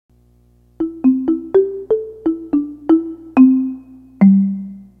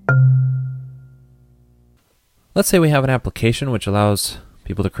Let's say we have an application which allows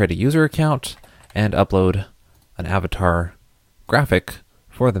people to create a user account and upload an avatar graphic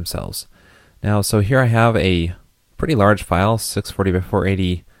for themselves. Now, so here I have a pretty large file, 640 by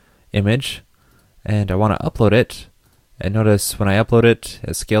 480 image, and I want to upload it. And notice when I upload it,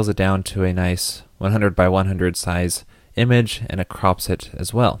 it scales it down to a nice 100 by 100 size image, and it crops it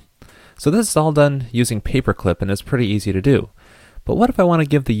as well. So this is all done using Paperclip, and it's pretty easy to do. But what if I want to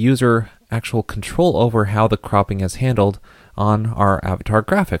give the user actual control over how the cropping is handled on our avatar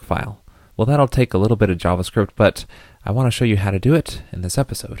graphic file? Well, that'll take a little bit of JavaScript, but I want to show you how to do it in this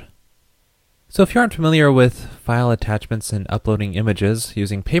episode. So if you aren't familiar with file attachments and uploading images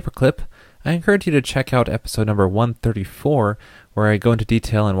using Paperclip, I encourage you to check out episode number 134, where I go into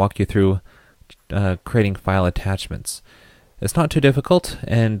detail and walk you through creating file attachments. It's not too difficult,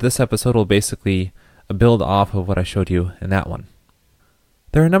 and this episode will basically build off of what I showed you in that one.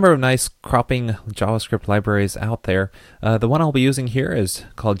 There are a number of nice cropping JavaScript libraries out there. The one I'll be using here is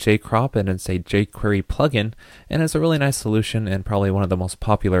called jcrop, and it's a jQuery plugin, and it's a really nice solution and probably one of the most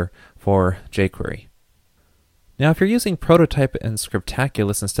popular for jQuery. Now, if you're using Prototype and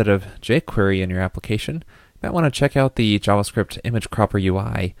Scriptaculous instead of jQuery in your application, you might want to check out the JavaScript Image Cropper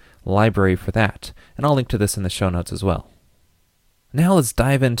UI library for that, and I'll link to this in the show notes as well. Now let's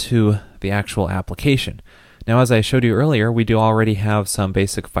dive into the actual application. Now, as I showed you earlier, we do already have some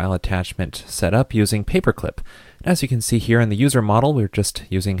basic file attachment set up using Paperclip. As you can see here in the user model, we're just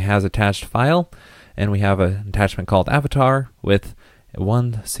using hasAttachedFile, and we have an attachment called avatar with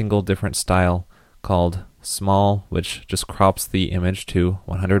one single different style called small, which just crops the image to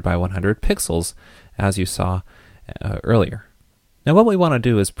 100 by 100 pixels, as you saw earlier. Now, what we want to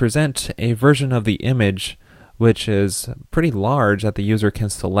do is present a version of the image which is pretty large that the user can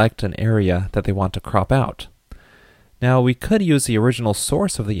select an area that they want to crop out. Now, we could use the original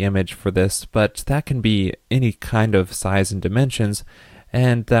source of the image for this, but that can be any kind of size and dimensions,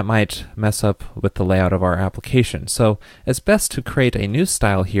 and that might mess up with the layout of our application. So it's best to create a new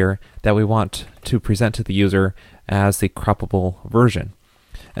style here that we want to present to the user as the croppable version.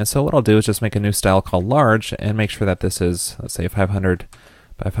 And so what I'll do is just make a new style called large and make sure that this is, let's say, 500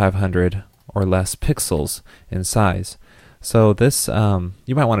 by 500 or less pixels in size. So this,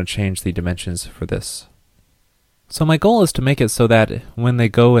 you might want to change the dimensions for this. So my goal is to make it so that when they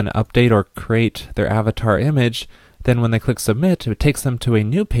go and update or create their avatar image, then when they click submit, it takes them to a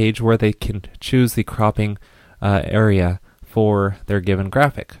new page where they can choose the cropping area for their given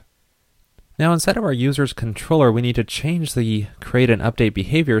graphic. Now, inside of our user's controller, we need to change the create and update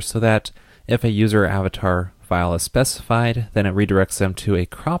behavior so that if a user avatar file is specified, then it redirects them to a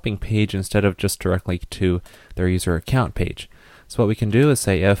cropping page instead of just directly to their user account page. So what we can do is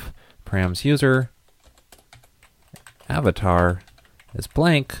say if params user avatar is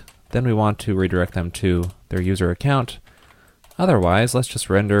blank, then we want to redirect them to their user account. Otherwise, let's just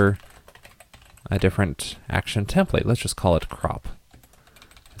render a different action template. Let's just call it crop.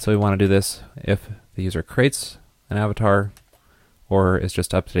 So we want to do this if the user creates an avatar or is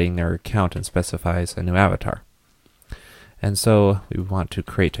just updating their account and specifies a new avatar. And so we want to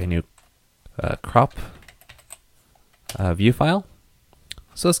create a new crop view file.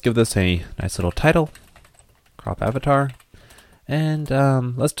 So let's give this a nice little title, crop avatar, and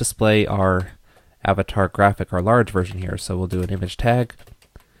let's display our avatar graphic, our large version here. So we'll do an image tag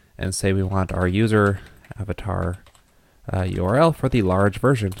and say we want our user avatar URL for the large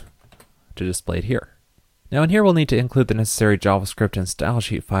version to display it here. Now in here we'll need to include the necessary JavaScript and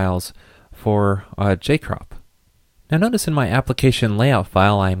stylesheet files for jcrop. Now notice in my application layout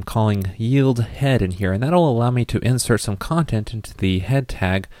file I'm calling yield head in here, and that'll allow me to insert some content into the head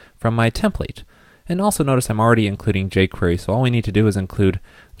tag from my template. And also notice I'm already including jQuery, so all we need to do is include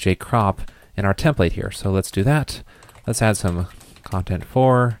jcrop in our template here. So let's do that. Let's add some content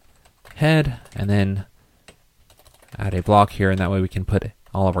for head, and then add a block here, and that way we can put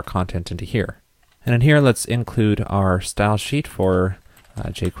all of our content into here. And in here, let's include our style sheet for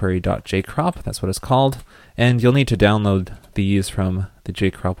jQuery.jcrop, that's what it's called. And you'll need to download these from the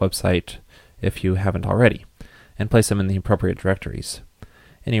jcrop website if you haven't already, and place them in the appropriate directories.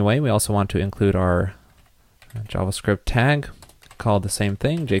 Anyway, we also want to include our JavaScript tag called the same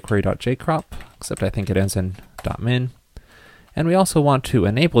thing, jQuery.jcrop, except I think it ends in .min. And we also want to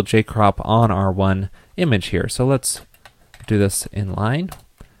enable jcrop on our one image here. So let's do this in line,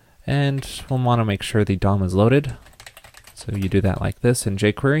 and we'll want to make sure the DOM is loaded. So you do that like this in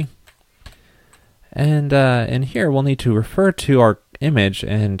jQuery. And in here we'll need to refer to our image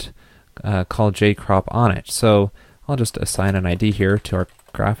and call jcrop on it. So I'll just assign an ID here to our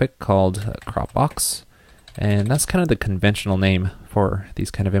graphic called cropbox, and that's kind of the conventional name for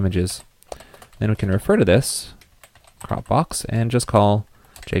these kind of images. Then we can refer to this crop box and just call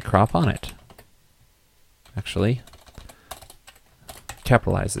jcrop on it. Actually,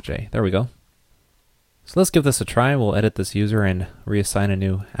 capitalize the J. There we go. So let's give this a try. We'll edit this user and reassign a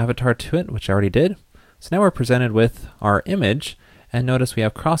new avatar to it, which I already did. So now we're presented with our image, and notice we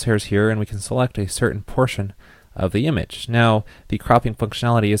have crosshairs here, and we can select a certain portion of the image. Now, the cropping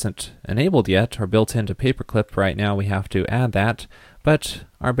functionality isn't enabled yet or built into Paperclip right now. We have to add that, but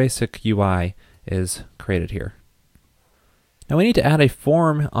our basic UI is created here. Now we need to add a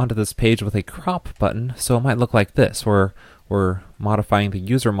form onto this page with a crop button, so it might look like this, where we're modifying the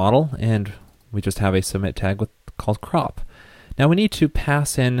user model and we just have a submit tag called crop. Now we need to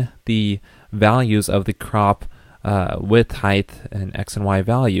pass in the values of the crop width, height, and X and Y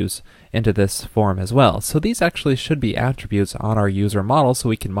values into this form as well. So these actually should be attributes on our user model, so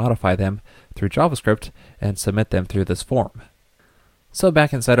we can modify them through JavaScript and submit them through this form. So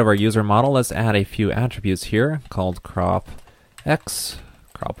back inside of our user model, let's add a few attributes here called crop X,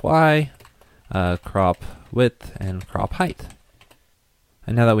 crop Y, crop width, and crop height.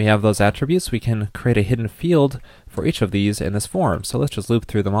 And now that we have those attributes, we can create a hidden field for each of these in this form. So let's just loop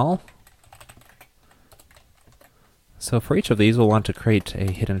through them all. So for each of these, we'll want to create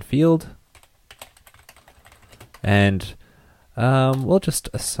a hidden field. And we'll just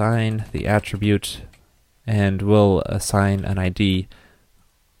assign the attribute, and we'll assign an ID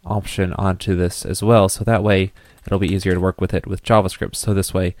option onto this as well. So that way, it'll be easier to work with it with JavaScript. So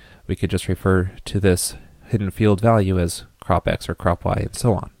this way, we could just refer to this hidden field value as crop X or crop Y and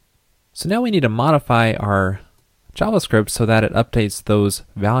so on. So now we need to modify our JavaScript so that it updates those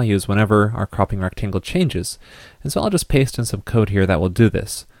values whenever our cropping rectangle changes. And so I'll just paste in some code here that will do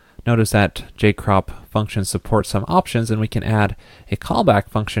this. Notice that jcrop function supports some options, and we can add a callback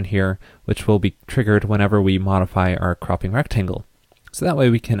function here, which will be triggered whenever we modify our cropping rectangle. So that way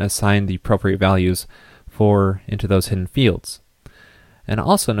we can assign the appropriate values into those hidden fields. And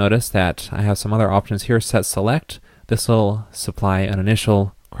also notice that I have some other options here. Set select. This will supply an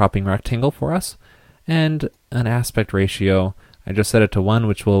initial cropping rectangle for us, and an aspect ratio. I just set it to 1,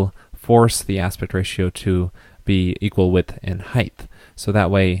 which will force the aspect ratio to be equal width and height. So that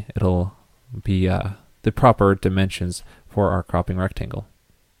way it'll be the proper dimensions for our cropping rectangle.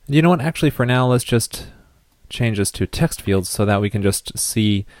 You know what? Actually, for now, let's just change this to text fields so that we can just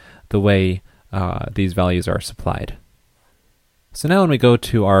see the way these values are supplied. So now when we go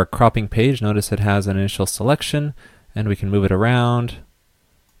to our cropping page, notice it has an initial selection, and we can move it around,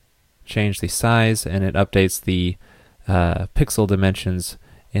 change the size, and it updates the pixel dimensions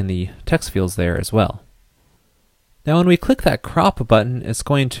in the text fields there as well. Now when we click that crop button, it's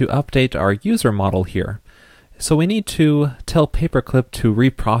going to update our user model here. So we need to tell Paperclip to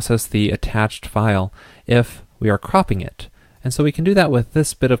reprocess the attached file if we are cropping it. And so we can do that with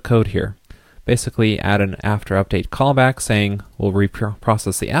this bit of code here. Basically add an after update callback saying we'll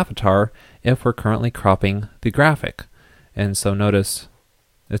reprocess the avatar if we're currently cropping the graphic. And so notice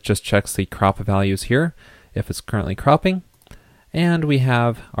it just checks the crop values here if it's currently cropping. And we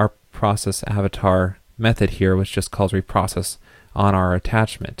have our process avatar method here, which just calls reprocess on our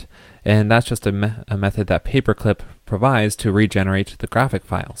attachment. And that's just a method that Paperclip provides to regenerate the graphic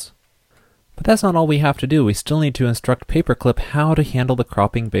files. But that's not all we have to do. We still need to instruct Paperclip how to handle the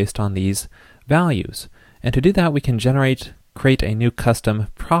cropping based on these values. And to do that, we can create a new custom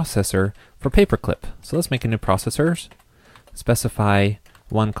processor for Paperclip. So let's make a new processor, specify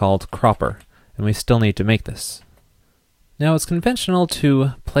one called cropper, and we still need to make this. Now it's conventional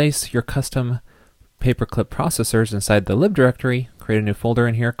to place your custom Paperclip processors inside the lib directory, create a new folder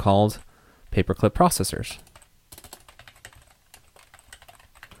in here called Paperclip processors.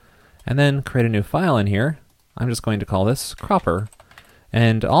 And then create a new file in here. I'm just going to call this cropper.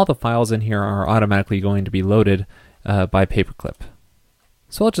 And all the files in here are automatically going to be loaded by Paperclip.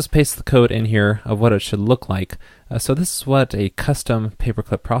 So I'll just paste the code in here of what it should look like. So this is what a custom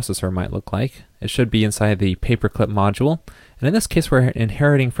Paperclip processor might look like. It should be inside the Paperclip module. And in this case, we're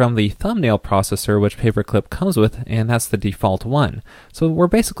inheriting from the thumbnail processor, which Paperclip comes with, and that's the default one. So we're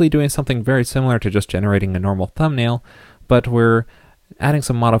basically doing something very similar to just generating a normal thumbnail, but we're adding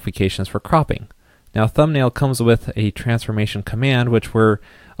some modifications for cropping. Now, thumbnail comes with a transformation command, which we're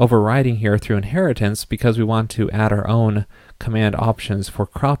overriding here through inheritance because we want to add our own command options for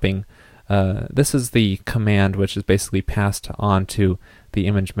cropping. This is the command which is basically passed on to the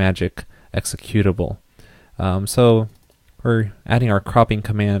ImageMagick executable. So we're adding our cropping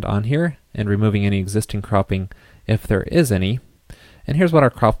command on here and removing any existing cropping if there is any. And here's what our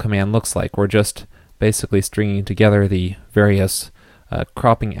crop command looks like. We're just basically stringing together the various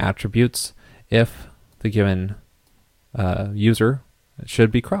cropping attributes if the given user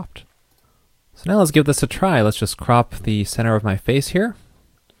should be cropped. So now let's give this a try. Let's just crop the center of my face here,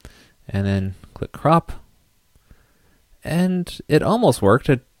 and then click crop. And it almost worked.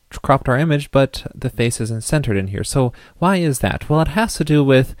 It cropped our image, but the face isn't centered in here. So why is that? Well, it has to do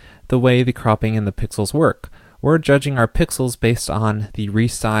with the way the cropping and the pixels work. We're judging our pixels based on the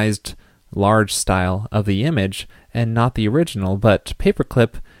resized large style of the image and not the original, but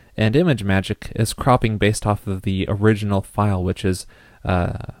Paperclip and ImageMagick is cropping based off of the original file, which is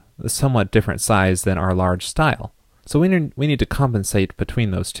a somewhat different size than our large style. So we need to compensate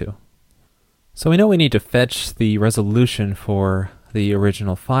between those two. So we know we need to fetch the resolution for the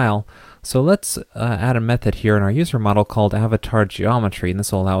original file. So let's add a method here in our user model called avatar geometry, and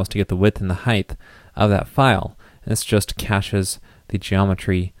this will allow us to get the width and the height of that file. And this just caches the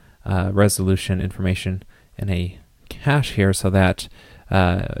geometry resolution information in a cache here so that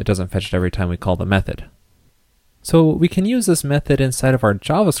it doesn't fetch it every time we call the method. So we can use this method inside of our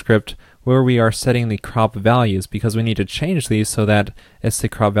JavaScript where we are setting the crop values, because we need to change these so that it's the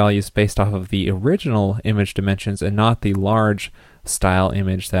crop values based off of the original image dimensions and not the large style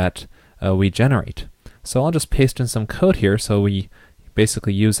image that we generate. So I'll just paste in some code here. So we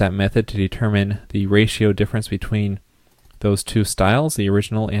basically use that method to determine the ratio difference between those two styles, the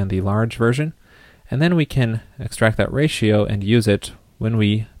original and the large version. And then we can extract that ratio and use it when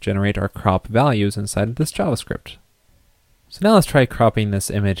we generate our crop values inside of this JavaScript. So now let's try cropping this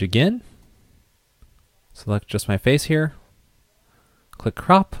image again. Select just my face here, click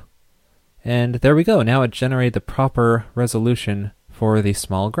crop, and there we go. Now it generated the proper resolution for the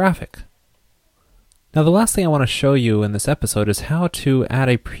small graphic. Now the last thing I want to show you in this episode is how to add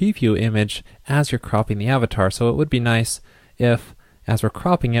a preview image as you're cropping the avatar. So it would be nice if, as we're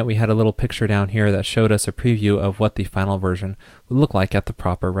cropping it, we had a little picture down here that showed us a preview of what the final version would look like at the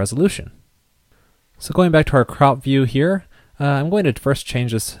proper resolution. So going back to our crop view here, I'm going to first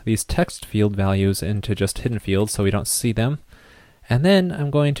change these text field values into just hidden fields so we don't see them. And then I'm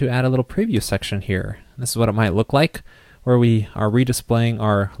going to add a little preview section here. This is what it might look like, where we are redisplaying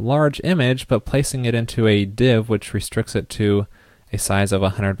our large image but placing it into a div which restricts it to a size of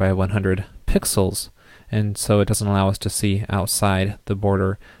 100 by 100 pixels. And so it doesn't allow us to see outside the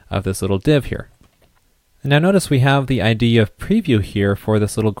border of this little div here. And now notice we have the ID of preview here for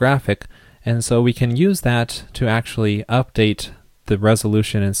this little graphic, and so we can use that to actually update the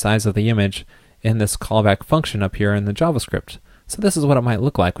resolution and size of the image in this callback function up here in the JavaScript. So this is what it might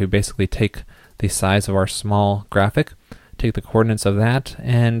look like. We basically take the size of our small graphic, take the coordinates of that,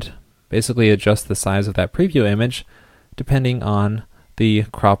 and basically adjust the size of that preview image depending on the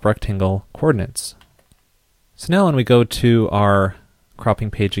crop rectangle coordinates. So now when we go to our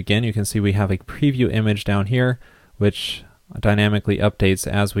cropping page again, you can see we have a preview image down here, which dynamically updates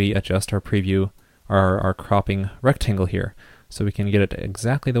as we adjust our preview, our cropping rectangle here. So we can get it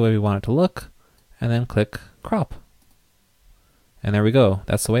exactly the way we want it to look, and then click crop. And there we go.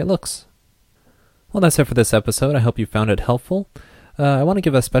 That's the way it looks. Well, that's it for this episode. I hope you found it helpful. I want to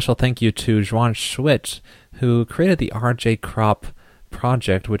give a special thank you to Juan Schwitt, who created the RJ Crop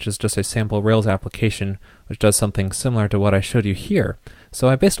project, which is just a sample Rails application which does something similar to what I showed you here. So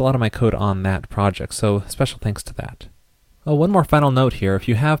I based a lot of my code on that project, so special thanks to that. Oh, one more final note here. If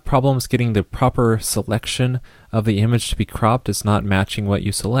you have problems getting the proper selection of the image to be cropped, it's not matching what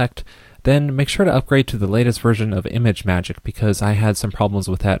you select, then make sure to upgrade to the latest version of ImageMagick, because I had some problems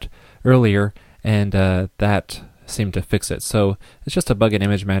with that earlier, and that seemed to fix it. So it's just a bug in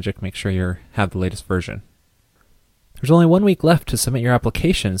ImageMagick. Make sure you have the latest version. There's only 1 week left to submit your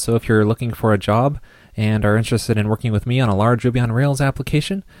application, so if you're looking for a job and are interested in working with me on a large Ruby on Rails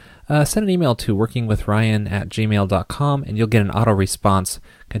application, send an email to workingwithryan@gmail.com and you'll get an auto response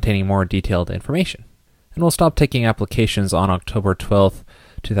containing more detailed information. And we'll stop taking applications on October 12th,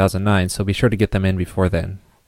 2009, so be sure to get them in before then.